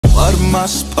What am I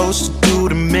supposed to do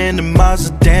to minimize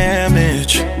the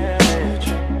damage?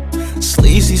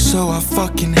 Sleazy, so I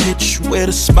fucking hit you with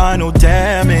a spinal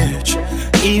damage.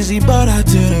 Easy, but I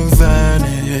didn't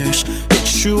vanish.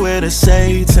 Hit you with a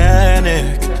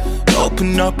satanic.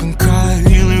 Open up and cry,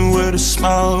 healing with a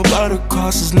smile, but the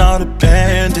cost is not a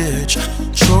bandage.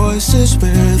 Choices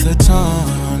with a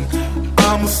tongue.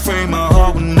 I'm afraid my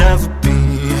heart will never be.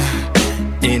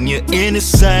 In your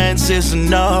innocence is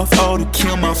enough, oh, to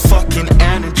kill my fucking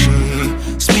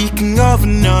energy. Speaking of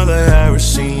another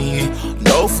heresy,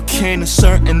 Novocaine is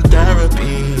certain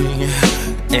therapy.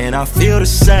 And I feel the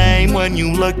same when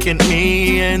you look at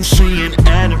me and see an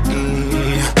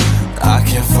enemy. I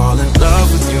can't fall in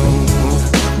love with you,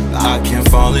 I can't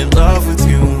fall in love with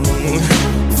you.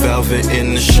 Velvet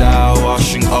in the shower,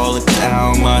 washing all it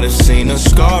down. Might have seen a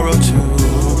scar or two.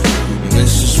 And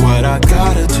this is what I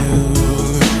gotta do,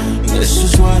 this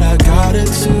is what I gotta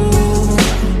do.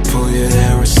 Pull your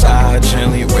hair aside,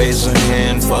 gently raise a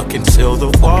hand. Fuck until the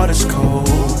water's cold.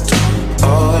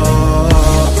 Oh,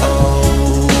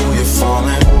 oh, you're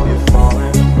falling.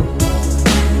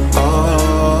 Oh,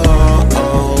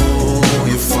 oh,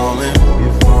 you're falling.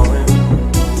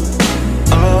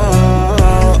 Oh,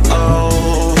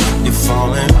 oh, you're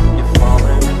falling.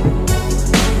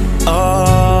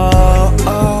 Oh,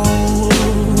 oh,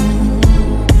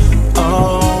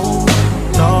 oh,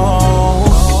 no.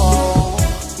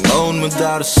 Moan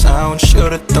without a sound.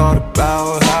 Should've thought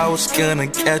about how I was gonna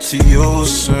get to you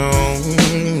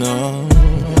soon. No.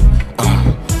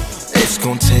 It's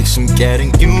gonna take some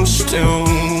getting used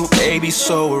to. Baby,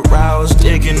 so aroused,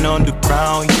 digging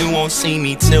underground. You won't see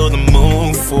me till the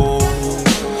moon falls.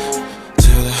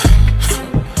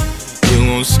 You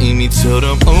won't see me till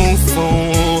the moon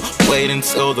falls. Wait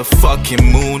until the fucking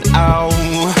moon out.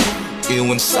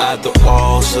 You inside the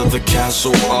walls of the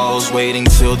castle walls, waiting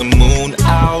till the moon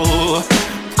out.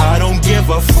 I don't give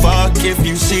a fuck if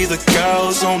you see the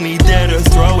girls, only there to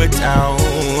throw it down.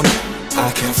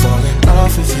 I can't fall in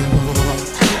love with you,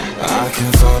 I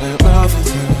can't fall in love with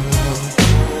you.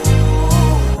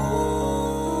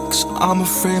 'Cause I'm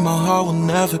afraid my heart will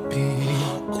never be.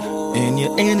 And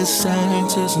your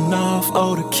innocence is enough,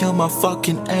 oh, to kill my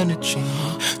fucking energy.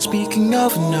 Speaking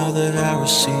of another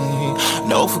heresy,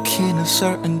 Novocaine is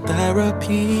certain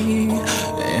therapy.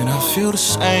 And I feel the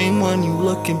same when you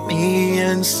look at me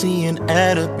and see an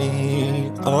enemy.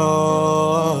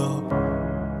 Oh.